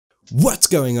What's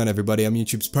going on, everybody? I'm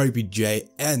YouTube's popeyJN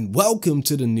and welcome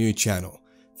to the new channel.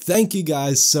 Thank you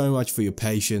guys so much for your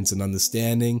patience and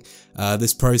understanding.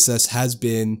 This process has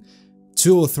been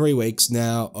 2 or 3 weeks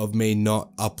now of me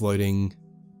not uploading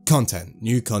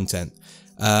new content.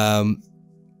 And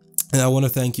I want to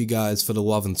thank you guys for the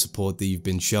love and support that you've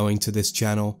been showing to this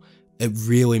channel. It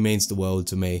really means the world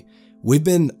to me. We've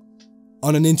been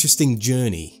on an interesting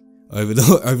journey over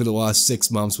the last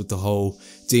 6 months with the whole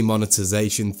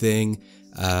demonetization thing,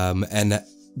 and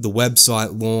the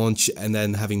website launch, and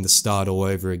then having to start all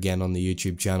over again on the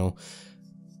YouTube channel.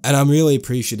 And I'm really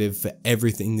appreciative for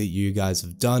everything that you guys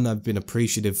have done. I've been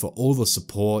appreciative for all the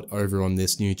support over on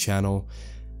this new channel.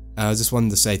 I just wanted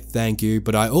to say thank you,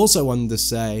 but I also wanted to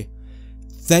say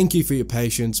thank you for your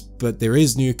patience, but there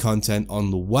is new content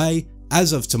on the way.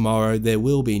 As of tomorrow, there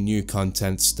will be new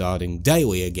content starting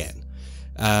daily again.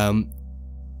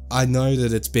 I know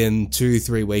that it's been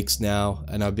 2-3 weeks now,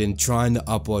 and I've been trying to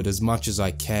upload as much as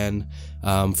I can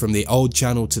from the old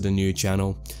channel to the new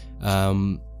channel.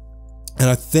 And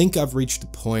I think I've reached a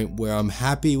point where I'm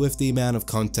happy with the amount of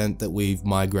content that we've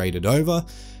migrated over,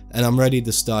 and I'm ready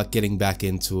to start getting back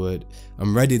into it.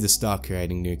 I'm ready to start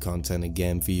creating new content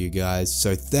again for you guys.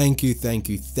 So thank you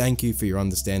for your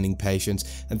understanding,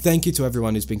 patience, and thank you to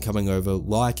everyone who's been coming over,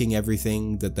 liking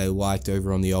everything that they liked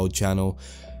over on the old channel,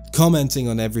 commenting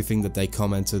on everything that they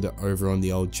commented over on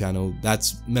the old channel.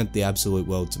 That's meant the absolute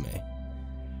world to me.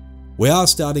 We are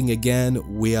starting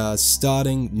again. We are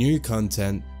starting new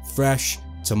content fresh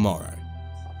tomorrow.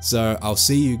 So I'll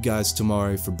see you guys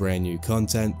tomorrow for brand new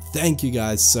content. Thank you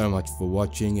guys so much for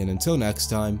watching, and until next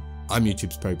time, I'm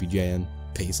YouTube's popeyJN.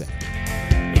 Peace out.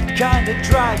 It kinda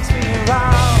drags me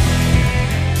around.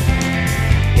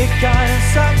 It kinda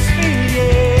sucks me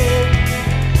in,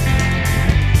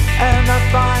 and I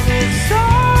find it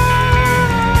so